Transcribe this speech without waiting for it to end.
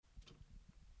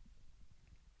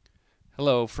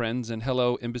Hello, friends, and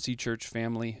hello, Embassy Church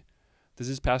family. This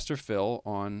is Pastor Phil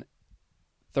on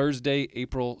Thursday,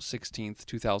 April 16th,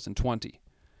 2020.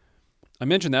 I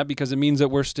mention that because it means that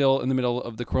we're still in the middle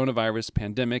of the coronavirus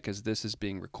pandemic as this is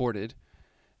being recorded.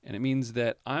 And it means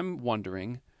that I'm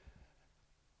wondering,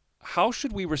 how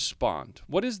should we respond?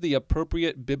 What is the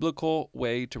appropriate biblical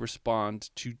way to respond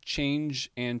to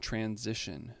change and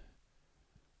transition?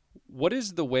 What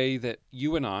is the way that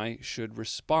you and I should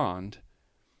respond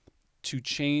to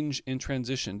change and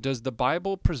transition? Does the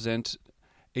Bible present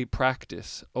a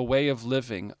practice, a way of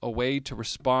living, a way to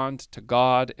respond to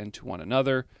God and to one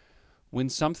another when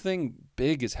something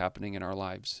big is happening in our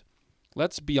lives?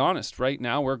 Let's be honest, right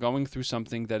now we're going through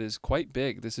something that is quite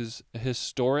big. This is a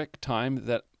historic time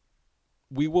that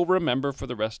we will remember for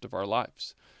the rest of our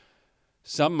lives.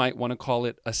 Some might want to call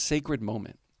it a sacred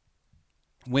moment.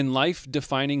 When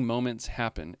life-defining moments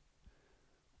happen,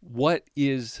 what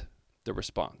is the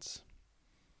response?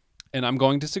 And I'm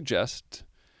going to suggest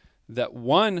that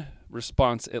one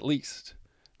response, at least,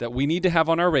 that we need to have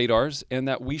on our radars and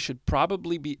that we should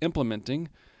probably be implementing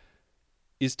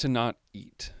is to not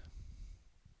eat.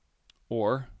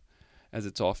 Or, as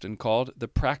it's often called, the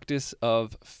practice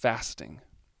of fasting.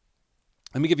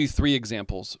 Let me give you 3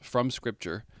 examples from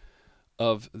Scripture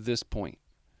of this point.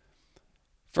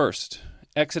 First,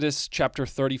 Exodus chapter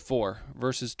 34,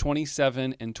 verses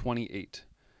 27 and 28.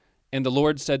 And the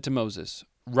Lord said to Moses,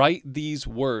 "Write these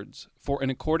words, for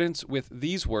in accordance with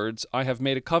these words I have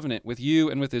made a covenant with you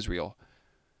and with Israel."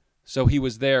 So he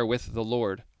was there with the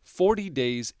Lord 40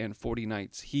 days and 40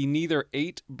 nights. He neither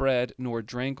ate bread nor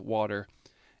drank water,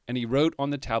 and he wrote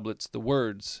on the tablets the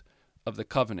words of the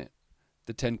covenant,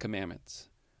 the 10 Commandments.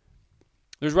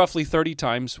 There's roughly 30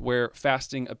 times where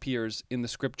fasting appears in the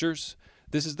Scriptures.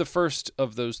 This is the first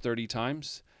of those 30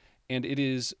 times, and it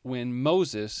is when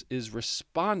Moses is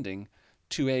responding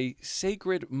to a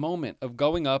sacred moment of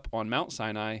going up on Mount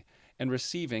Sinai and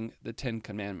receiving the 10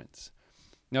 Commandments.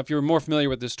 Now, if you're more familiar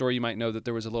with this story, you might know that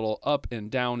there was a little up and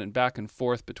down and back and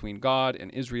forth between God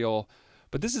and Israel,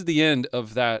 but this is the end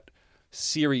of that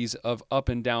series of up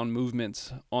and down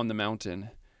movements on the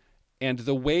mountain. And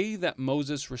the way that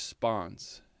Moses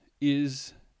responds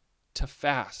is to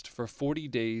fast for 40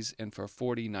 days and for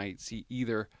 40 nights. He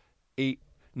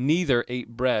neither ate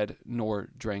bread nor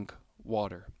drank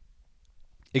water.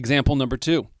 Example number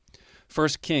 2, 1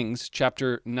 Kings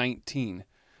chapter 19,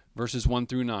 verses 1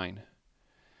 through 9.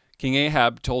 King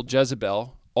Ahab told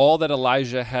Jezebel all that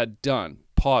Elijah had done.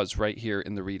 Pause right here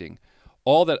in the reading.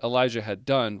 All that Elijah had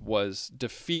done was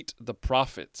defeat the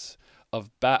prophets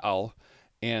of Baal,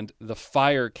 and the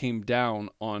fire came down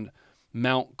on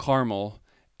Mount Carmel,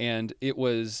 and it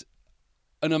was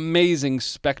an amazing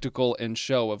spectacle and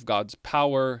show of God's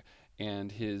power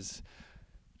and his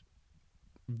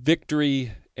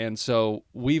victory. And so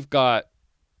we've got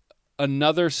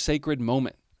another sacred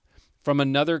moment from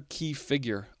another key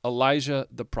figure, Elijah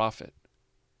the prophet.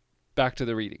 Back to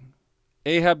the reading.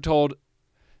 Ahab told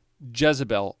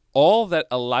Jezebel all that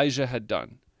Elijah had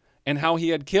done and how he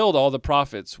had killed all the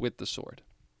prophets with the sword.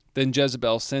 Then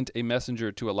Jezebel sent a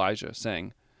messenger to Elijah,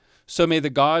 saying, "So may the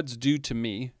gods do to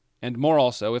me, and more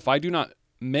also, if I do not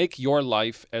make your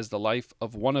life as the life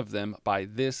of one of them by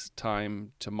this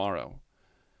time tomorrow."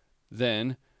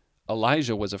 Then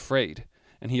Elijah was afraid,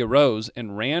 and he arose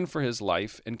and ran for his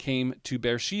life and came to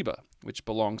Beersheba, which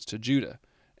belongs to Judah,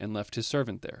 and left his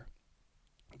servant there.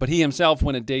 But he himself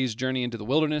went a day's journey into the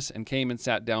wilderness and came and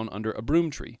sat down under a broom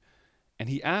tree. And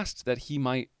he asked that he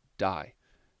might die,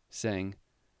 saying,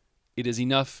 "It is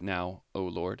enough now, O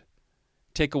Lord.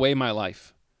 Take away my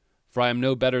life, for I am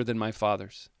no better than my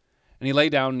fathers." And he lay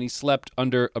down and he slept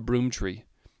under a broom tree.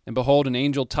 And behold, an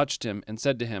angel touched him and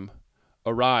said to him,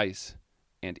 "Arise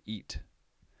and eat."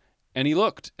 And he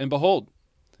looked, and behold,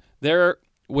 there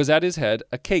was at his head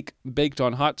a cake baked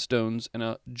on hot stones and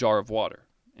a jar of water.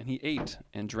 And he ate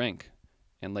and drank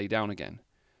and lay down again.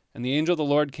 And the angel of the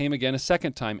Lord came again a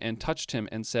second time and touched him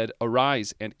and said,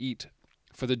 "Arise and eat,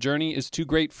 for the journey is too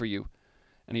great for you."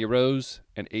 And he arose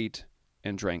and ate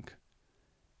and drank.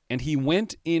 And he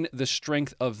went in the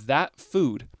strength of that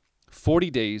food 40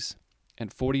 days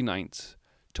and 40 nights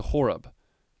to Horeb,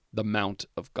 the mount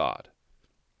of God.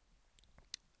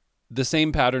 The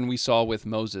same pattern we saw with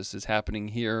Moses is happening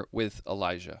here with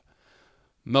Elijah.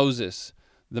 Moses,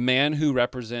 the man who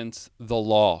represents the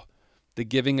law, the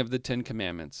giving of the 10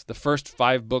 Commandments. The first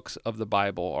 5 books of the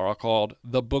Bible are called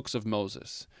the books of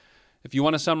Moses. If you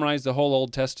want to summarize the whole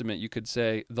Old Testament, you could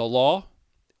say the law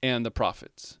and the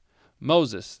prophets.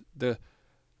 Moses, the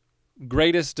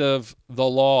greatest of the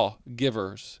law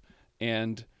givers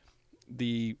and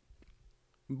the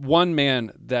one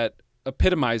man that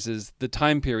epitomizes the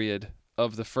time period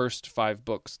of the first 5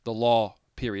 books, the law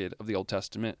period of the Old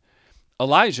Testament.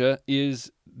 Elijah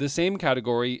is the same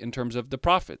category in terms of the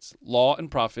prophets, law and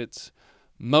prophets,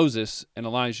 Moses and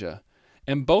Elijah.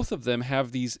 And both of them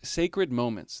have these sacred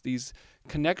moments, these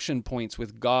connection points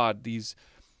with God, these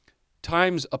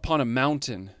times upon a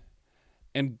mountain,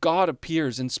 and God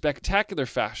appears in spectacular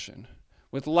fashion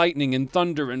with lightning and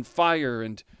thunder and fire,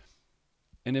 and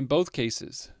in both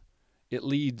cases, it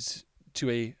leads to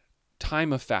a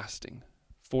time of fasting,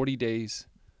 40 days,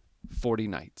 40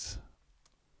 nights.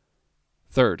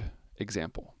 Third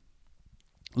example,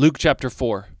 Luke chapter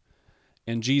 4,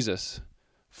 and Jesus,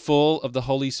 full of the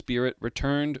Holy Spirit,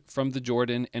 returned from the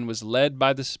Jordan and was led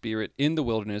by the Spirit in the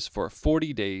wilderness for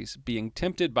 40 days, being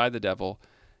tempted by the devil,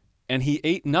 and he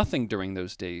ate nothing during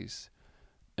those days.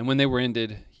 And when they were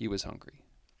ended, he was hungry.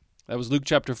 That was Luke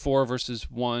chapter 4,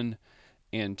 verses 1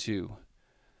 and 2.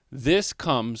 This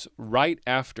comes right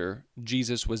after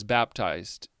Jesus was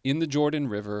baptized in the Jordan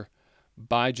River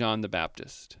by John the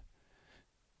Baptist.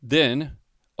 Then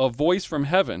a voice from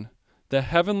heaven, the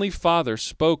heavenly Father,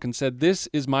 spoke and said, "This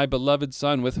is my beloved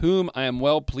Son, with whom I am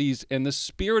well pleased." And the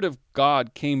Spirit of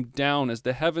God came down as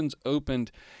the heavens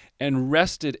opened and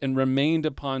rested and remained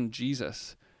upon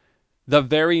Jesus. The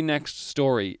very next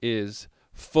story is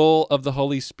full of the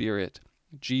Holy Spirit.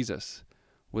 Jesus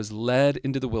was led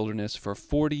into the wilderness for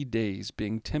 40 days,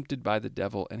 being tempted by the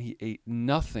devil, and he ate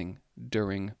nothing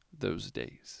during those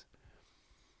days.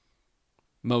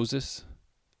 Moses,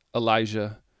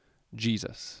 Elijah,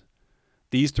 Jesus.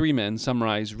 These 3 men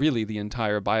summarize really the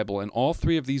entire Bible, and all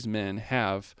 3 of these men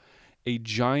have a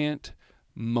giant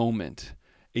moment,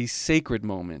 a sacred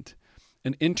moment,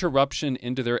 an interruption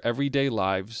into their everyday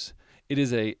lives. It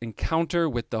is an encounter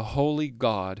with the holy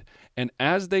God, and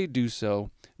as they do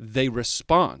so, they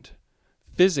respond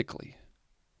physically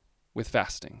with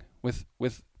fasting,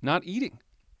 with not eating.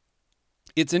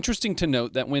 It's interesting to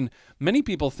note that when many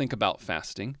people think about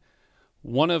fasting,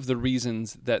 one of the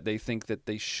reasons that they think that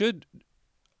they should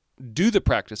do the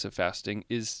practice of fasting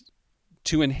is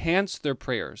to enhance their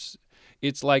prayers.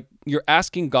 It's like you're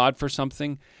asking God for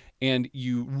something and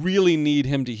you really need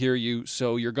him to hear you,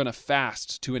 so you're going to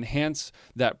fast to enhance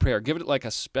that prayer. Give it like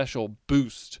a special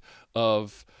boost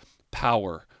of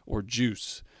power or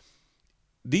juice.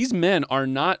 These men are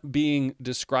not being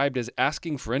described as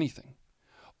asking for anything.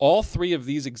 All 3 of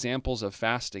these examples of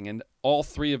fasting, and all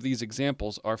 3 of these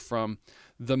examples are from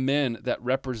the men that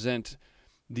represent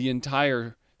the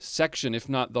entire section, if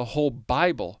not the whole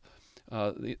Bible,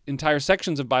 the entire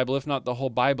sections of Bible, if not the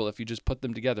whole Bible, if you just put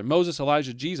them together. Moses,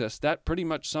 Elijah, Jesus, that pretty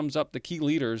much sums up the key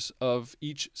leaders of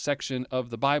each section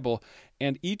of the Bible,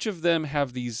 and each of them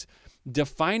have these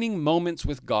defining moments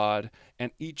with God,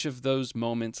 and each of those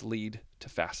moments lead to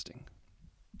fasting.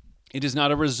 It is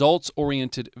not a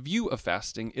results-oriented view of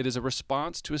fasting. It is a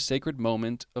response to a sacred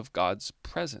moment of God's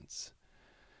presence.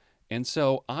 And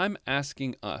so I'm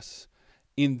asking us,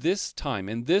 in this time,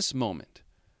 in this moment,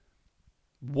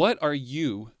 what are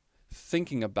you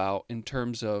thinking about in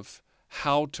terms of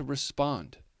how to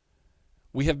respond?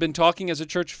 We have been talking as a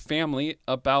church family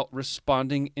about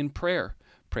responding in prayer,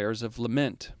 prayers of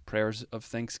lament, prayers of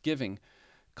thanksgiving,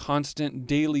 constant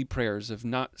daily prayers of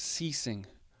not ceasing.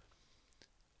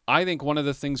 I think one of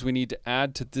the things we need to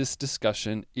add to this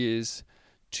discussion is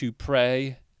to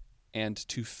pray and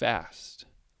to fast.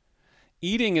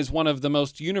 Eating is one of the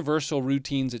most universal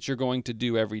routines that you're going to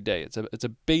do every day. It's a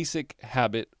basic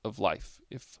habit of life.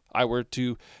 If I were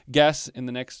to guess in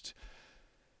the next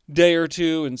day or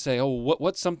two and say,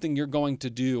 what's something you're going to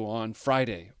do on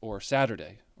Friday or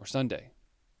Saturday or Sunday?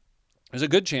 There's a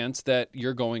good chance that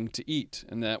you're going to eat,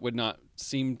 and that would not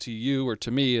seem to you or to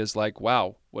me as like,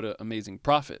 wow, what an amazing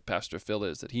prophet Pastor Phil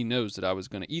is, that he knows that I was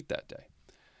going to eat that day.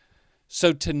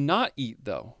 So to not eat,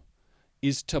 though,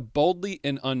 is to boldly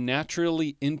and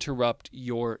unnaturally interrupt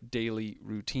your daily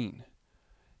routine.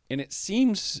 And it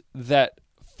seems that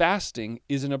fasting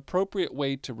is an appropriate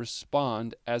way to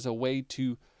respond as a way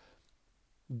to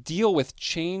deal with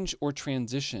change or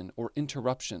transition or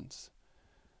interruptions.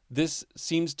 This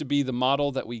seems to be the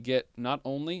model that we get not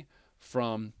only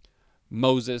from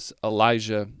Moses,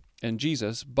 Elijah, and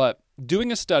Jesus, but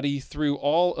doing a study through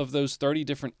all of those 30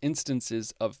 different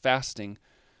instances of fasting,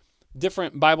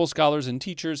 different Bible scholars and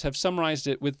teachers have summarized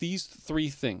it with these 3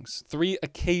 things, 3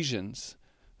 occasions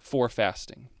for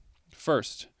fasting.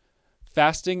 First,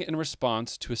 fasting in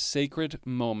response to a sacred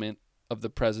moment of the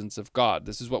presence of God.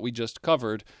 This is what we just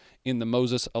covered in the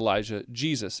Moses, Elijah,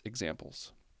 Jesus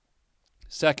examples.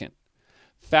 Second,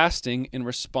 fasting in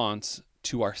response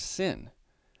to our sin.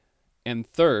 And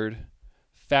third,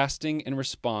 fasting in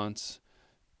response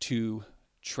to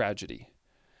tragedy.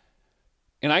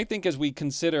 And I think as we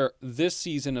consider this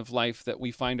season of life that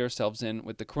we find ourselves in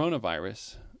with the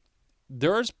coronavirus,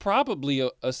 there is probably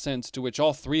a sense to which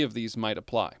all three of these might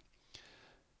apply.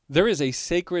 There is a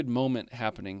sacred moment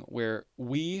happening where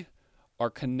we are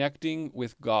connecting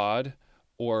with God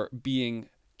or being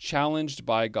challenged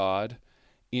by God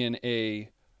in a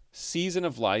season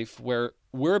of life where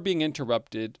we're being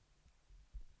interrupted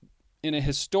in a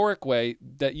historic way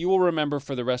that you will remember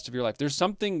for the rest of your life. There's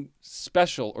something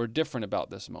special or different about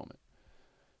this moment.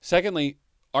 Secondly,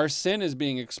 our sin is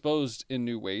being exposed in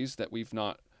new ways that we've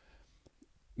not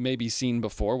maybe seen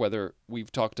before, whether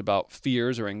we've talked about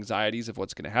fears or anxieties of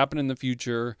what's going to happen in the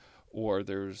future, or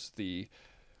there's the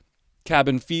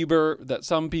cabin fever that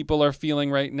some people are feeling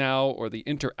right now, or the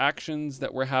interactions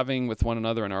that we're having with one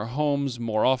another in our homes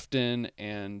more often,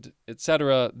 and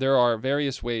etc. There are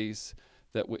various ways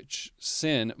that which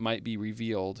sin might be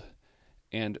revealed.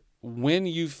 And when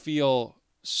you feel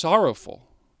sorrowful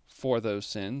for those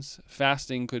sins,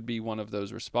 fasting could be one of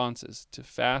those responses, to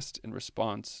fast in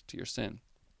response to your sin.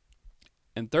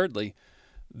 And thirdly,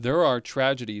 there are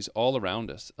tragedies all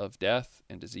around us of death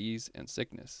and disease and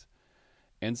sickness.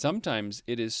 And sometimes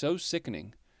it is so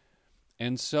sickening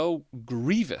and so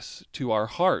grievous to our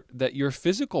heart that your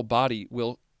physical body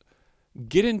will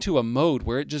get into a mode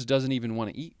where it just doesn't even want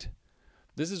to eat.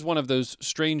 This is one of those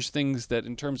strange things that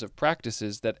in terms of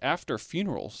practices that after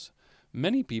funerals,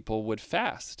 many people would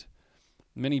fast.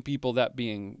 Many people, that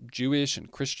being Jewish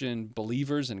and Christian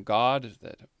believers in God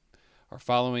that are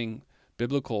following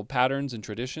biblical patterns and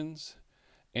traditions.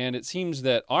 And it seems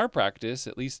that our practice,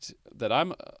 at least that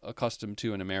I'm accustomed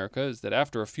to in America, is that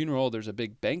after a funeral, there's a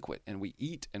big banquet and we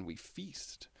eat and we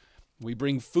feast. We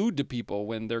bring food to people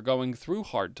when they're going through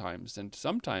hard times. And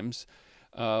sometimes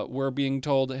we're being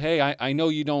told, hey, I know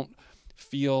you don't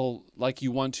feel like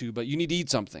you want to, but you need to eat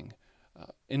something.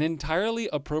 An entirely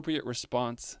appropriate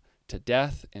response to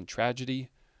death and tragedy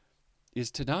is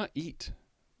to not eat.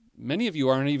 Many of you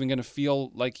aren't even going to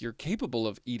feel like you're capable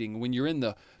of eating when you're in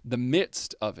the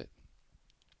midst of it.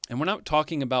 And we're not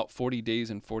talking about 40 days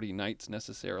and 40 nights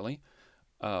necessarily.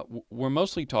 We're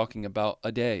mostly talking about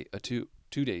a day, two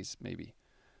days maybe.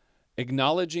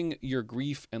 Acknowledging your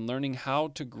grief and learning how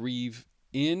to grieve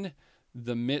in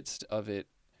the midst of it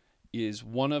is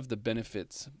one of the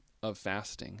benefits of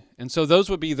fasting. And so those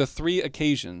would be the three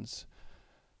occasions: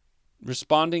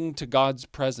 responding to God's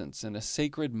presence in a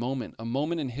sacred moment, a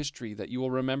moment in history that you will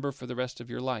remember for the rest of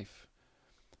your life.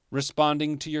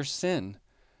 Responding to your sin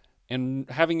and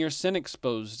having your sin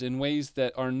exposed in ways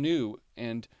that are new,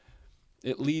 and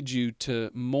it leads you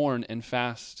to mourn and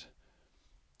fast.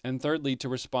 And thirdly, to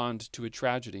respond to a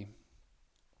tragedy.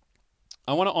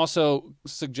 I want to also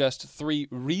suggest three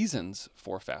reasons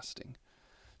for fasting.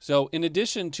 So in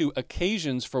addition to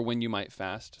occasions for when you might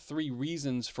fast, three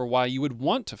reasons for why you would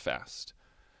want to fast.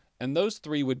 And those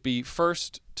three would be: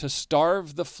 first, to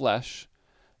starve the flesh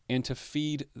and to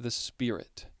feed the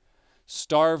spirit.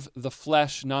 Starve the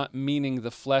flesh, not meaning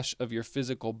the flesh of your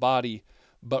physical body,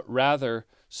 but rather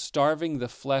starving the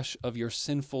flesh of your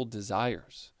sinful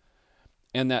desires.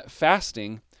 And that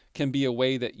fasting can be a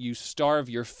way that you starve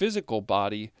your physical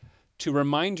body to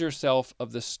remind yourself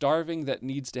of the starving that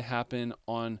needs to happen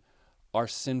on our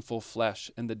sinful flesh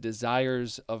and the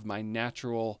desires of my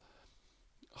natural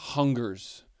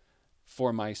hungers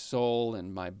for my soul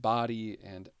and my body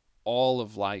and all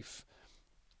of life.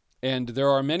 And there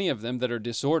are many of them that are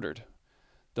disordered.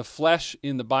 The flesh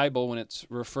in the Bible, when it's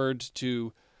referred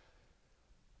to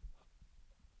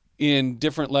in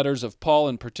different letters of Paul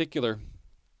in particular,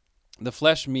 the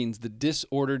flesh means the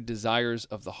disordered desires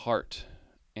of the heart.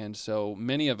 And so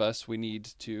many of us, we need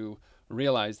to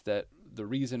realize that the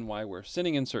reason why we're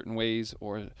sinning in certain ways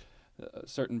or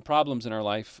certain problems in our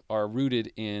life are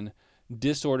rooted in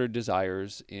disordered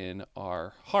desires in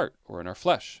our heart or in our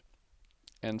flesh.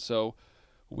 And so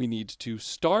we need to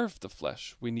starve the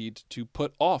flesh. We need to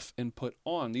put off and put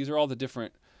on. These are all the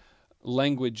different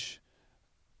language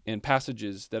and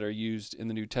passages that are used in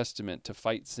the New Testament to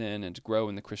fight sin and to grow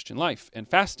in the Christian life. And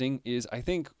fasting is, I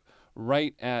think,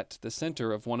 right at the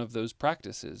center of one of those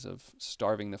practices of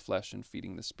starving the flesh and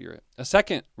feeding the spirit. A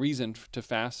second reason to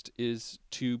fast is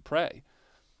to pray.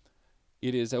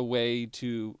 It is a way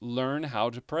to learn how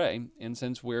to pray. And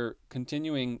since we're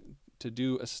continuing to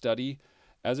do a study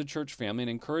as a church family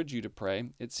and encourage you to pray,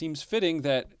 it seems fitting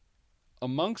that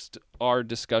amongst our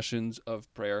discussions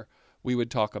of prayer, we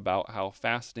would talk about how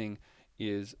fasting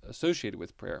is associated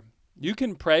with prayer. You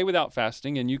can pray without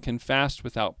fasting and you can fast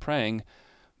without praying,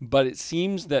 but it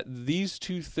seems that these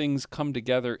two things come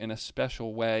together in a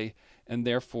special way and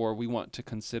therefore we want to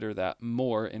consider that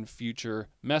more in future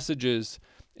messages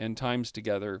and times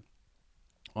together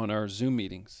on our Zoom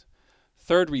meetings.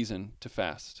 Third reason to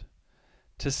fast: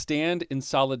 to stand in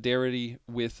solidarity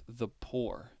with the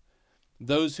poor,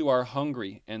 those who are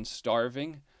hungry and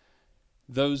starving,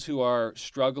 those who are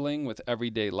struggling with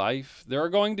everyday life. There are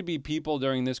going to be people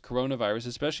during this coronavirus,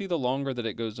 especially the longer that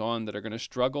it goes on, that are going to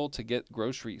struggle to get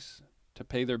groceries, to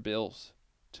pay their bills,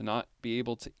 to not be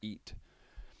able to eat.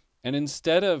 And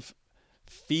instead of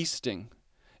feasting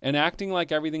and acting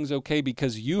like everything's okay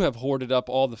because you have hoarded up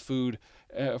all the food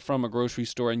from a grocery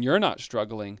store and you're not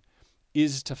struggling,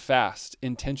 is to fast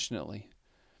intentionally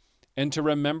and to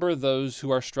remember those who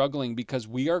are struggling, because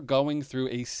we are going through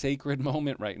a sacred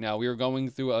moment right now. We are going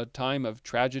through a time of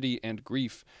tragedy and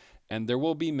grief, and there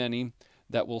will be many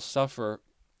that will suffer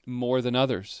more than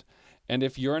others. And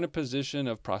if you're in a position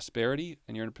of prosperity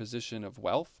and you're in a position of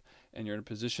wealth and you're in a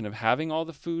position of having all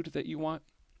the food that you want,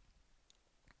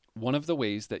 one of the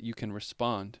ways that you can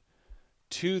respond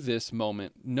to this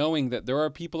moment, knowing that there are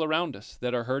people around us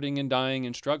that are hurting and dying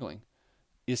and struggling,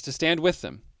 is to stand with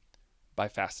them by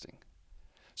fasting.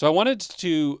 So I wanted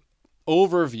to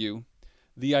overview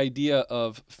the idea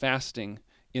of fasting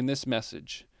in this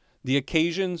message, the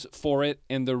occasions for it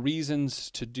and the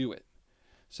reasons to do it.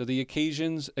 So the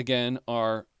occasions, again,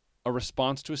 are a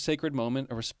response to a sacred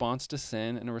moment, a response to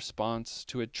sin, and a response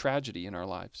to a tragedy in our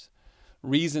lives.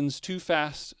 Reasons to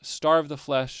fast: starve the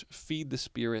flesh, feed the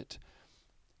spirit,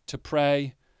 to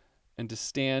pray, and to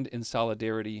stand in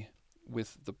solidarity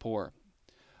with the poor.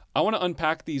 I want to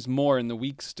unpack these more in the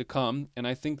weeks to come, and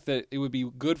I think that it would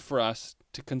be good for us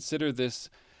to consider this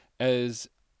as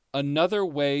another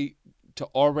way to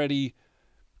already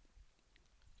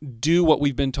do what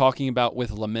we've been talking about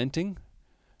with lamenting,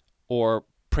 or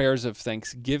prayers of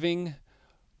thanksgiving,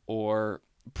 or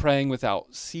praying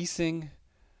without ceasing,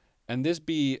 and this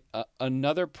be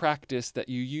another practice that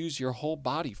you use your whole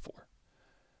body for.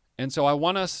 And so I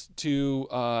want us to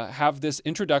have this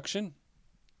introduction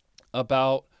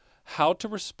about how to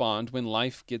respond when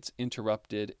life gets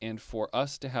interrupted, and for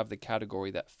us to have the category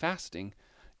that fasting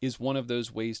is one of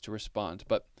those ways to respond.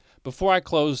 But before I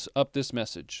close up this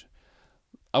message,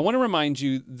 I want to remind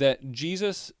you that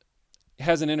Jesus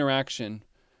has an interaction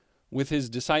with his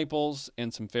disciples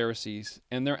and some Pharisees,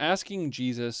 and they're asking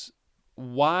Jesus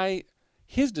why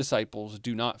his disciples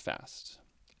do not fast.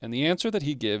 And the answer that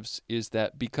he gives is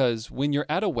that because when you're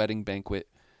at a wedding banquet,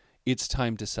 it's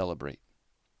time to celebrate.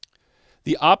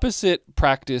 The opposite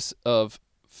practice of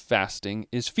fasting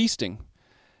is feasting,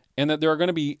 and that there are going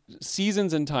to be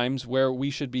seasons and times where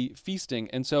we should be feasting.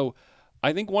 And so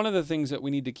I think one of the things that we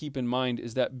need to keep in mind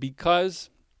is that because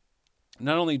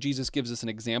not only Jesus gives us an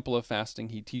example of fasting,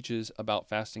 he teaches about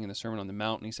fasting in the Sermon on the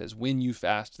Mount, and he says, when you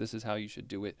fast, this is how you should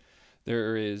do it.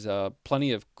 There is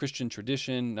plenty of Christian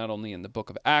tradition, not only in the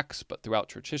book of Acts, but throughout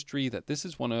church history, that this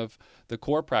is one of the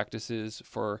core practices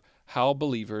for how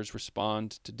believers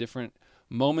respond to different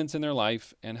moments in their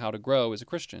life and how to grow as a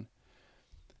Christian.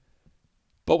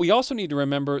 But we also need to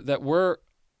remember that we're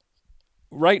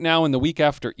right now in the week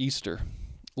after Easter.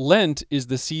 Lent is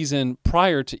the season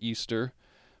prior to Easter,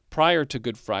 prior to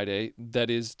Good Friday, that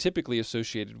is typically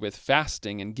associated with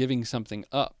fasting and giving something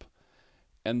up.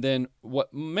 And then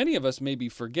what many of us maybe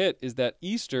forget is that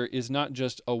Easter is not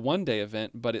just a one-day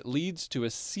event, but it leads to a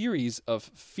series of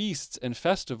feasts and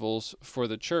festivals for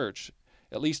the church,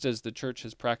 at least as the church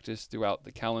has practiced throughout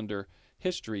the calendar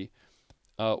history.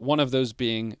 One of those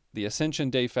being the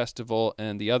Ascension Day Festival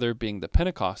and the other being the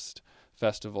Pentecost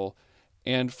Festival.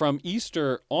 And from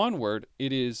Easter onward,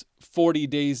 it is 40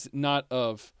 days not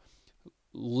of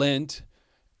Lent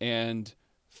and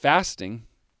fasting,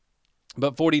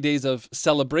 but 40 days of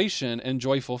celebration and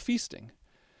joyful feasting.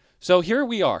 So here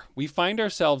we are. We find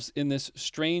ourselves in this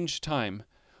strange time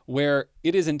where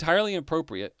it is entirely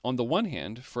appropriate, on the one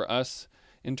hand, for us,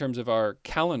 in terms of our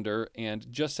calendar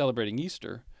and just celebrating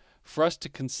Easter, for us to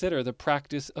consider the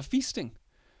practice of feasting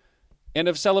and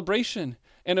of celebration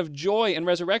and of joy and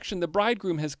resurrection. The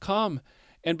bridegroom has come,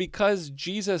 and because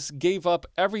Jesus gave up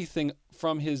everything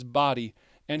from his body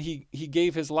and he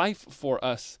gave his life for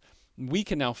us, we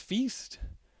can now feast.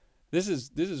 This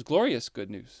is glorious good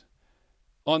news.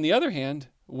 On the other hand,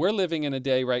 we're living in a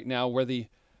day right now where the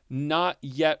not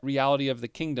yet reality of the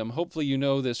kingdom, hopefully you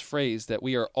know this phrase, that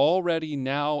we are already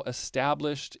now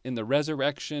established in the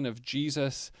resurrection of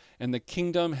Jesus, and the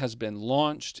kingdom has been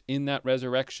launched in that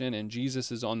resurrection, and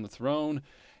Jesus is on the throne,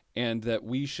 and that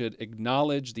we should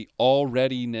acknowledge the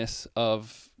alreadiness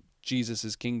of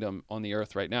Jesus' kingdom on the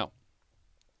earth right now.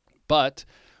 But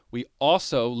we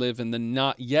also live in the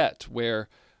not yet, where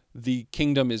the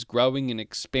kingdom is growing and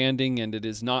expanding and it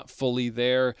is not fully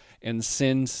there, and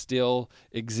sin still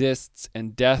exists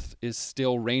and death is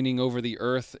still reigning over the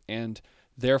earth, and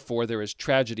therefore there is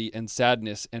tragedy and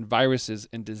sadness and viruses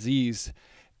and disease,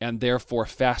 and therefore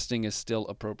fasting is still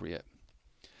appropriate.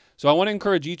 So I want to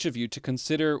encourage each of you to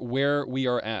consider where we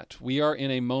are at. We are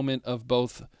in a moment of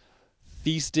both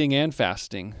feasting and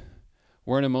fasting.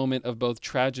 We're in a moment of both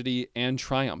tragedy and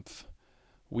triumph.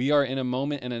 We are in a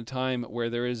moment and a time where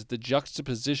there is the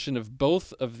juxtaposition of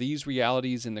both of these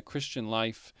realities in the Christian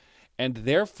life, and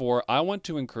therefore I want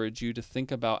to encourage you to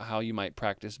think about how you might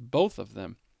practice both of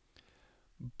them.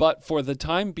 But for the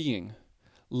time being,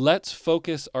 let's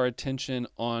focus our attention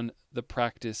on the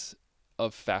practice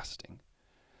of fasting.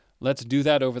 Let's do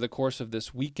that over the course of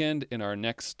this weekend in our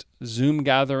next Zoom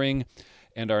gathering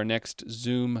and our next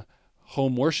Zoom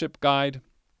home worship guide.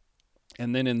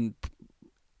 And then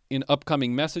in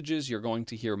upcoming messages, you're going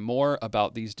to hear more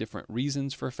about these different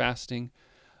reasons for fasting.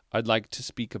 I'd like to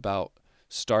speak about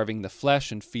starving the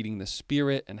flesh and feeding the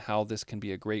spirit and how this can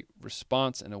be a great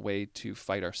response and a way to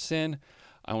fight our sin.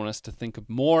 I want us to think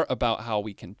more about how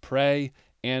we can pray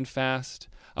and fast.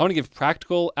 I want to give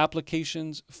practical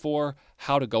applications for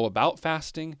how to go about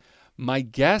fasting. My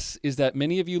guess is that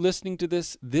many of you listening to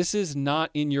this is not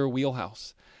in your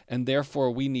wheelhouse, and therefore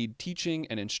we need teaching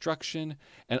and instruction.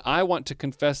 And I want to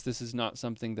confess this is not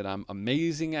something that I'm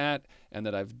amazing at and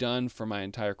that I've done for my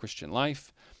entire Christian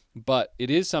life, but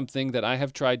it is something that I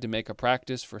have tried to make a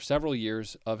practice for several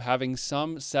years of having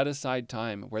some set aside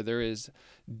time where there is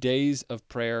days of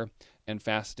prayer and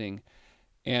fasting.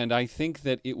 And I think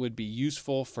that it would be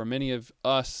useful for many of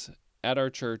us at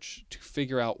our church to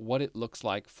figure out what it looks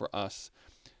like for us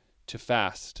to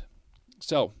fast.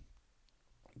 So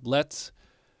let's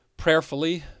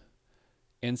prayerfully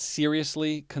and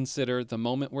seriously consider the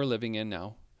moment we're living in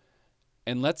now.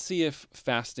 And let's see if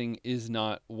fasting is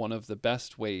not one of the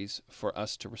best ways for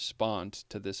us to respond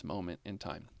to this moment in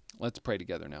time. Let's pray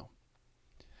together now.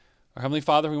 Our Heavenly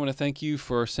Father, we want to thank you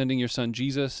for sending your Son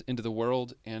Jesus into the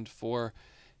world and for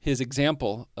his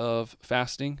example of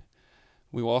fasting.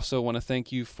 We also want to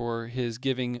thank you for his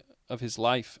giving of his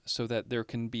life so that there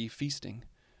can be feasting.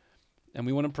 And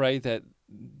we want to pray that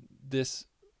this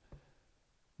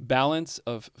balance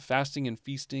of fasting and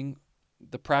feasting,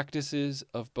 the practices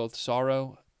of both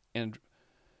sorrow and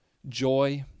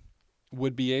joy,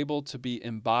 would be able to be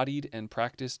embodied and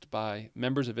practiced by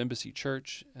members of Embassy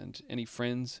Church and any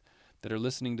friends that are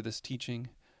listening to this teaching.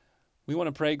 We want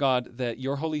to pray, God, that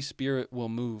your Holy Spirit will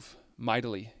move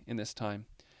mightily in this time,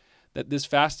 that this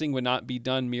fasting would not be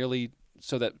done merely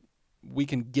so that we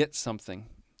can get something,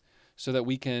 so that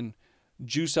we can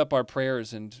juice up our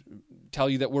prayers and tell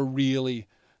you that we're really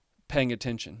paying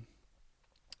attention.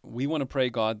 We want to pray,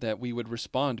 God, that we would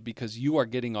respond because you are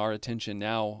getting our attention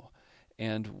now,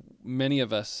 and many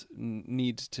of us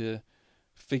need to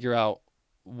figure out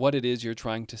what it is you're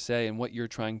trying to say and what you're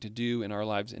trying to do in our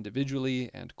lives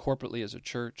individually and corporately as a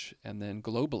church, and then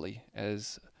globally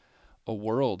as a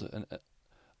world,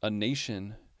 a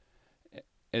nation,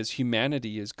 as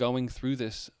humanity is going through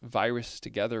this virus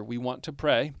together. We want to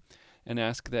pray and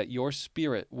ask that your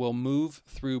Spirit will move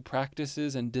through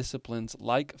practices and disciplines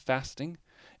like fasting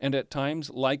and at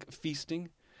times like feasting,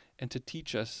 and to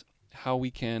teach us how we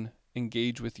can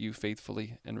engage with you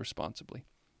faithfully and responsibly.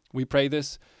 We pray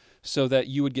this so that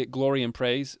you would get glory and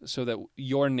praise, so that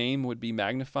your name would be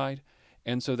magnified,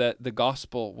 and so that the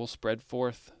gospel will spread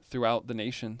forth throughout the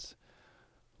nations.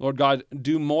 Lord God,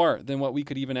 do more than what we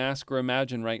could even ask or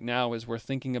imagine right now as we're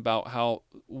thinking about how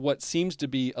what seems to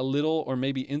be a little or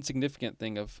maybe insignificant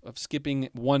thing of skipping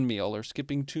one meal or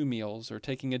skipping 2 meals or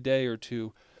taking a day or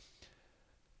two.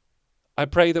 I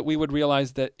pray that we would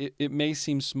realize that it may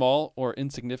seem small or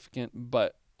insignificant,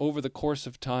 but over the course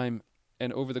of time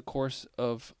and over the course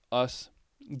of us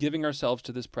giving ourselves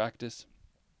to this practice,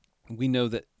 we know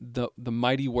that the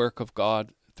mighty work of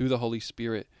God through the Holy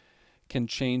Spirit can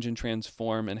change and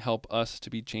transform and help us to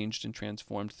be changed and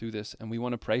transformed through this. And we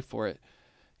want to pray for it.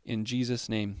 In Jesus'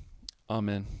 name,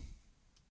 amen.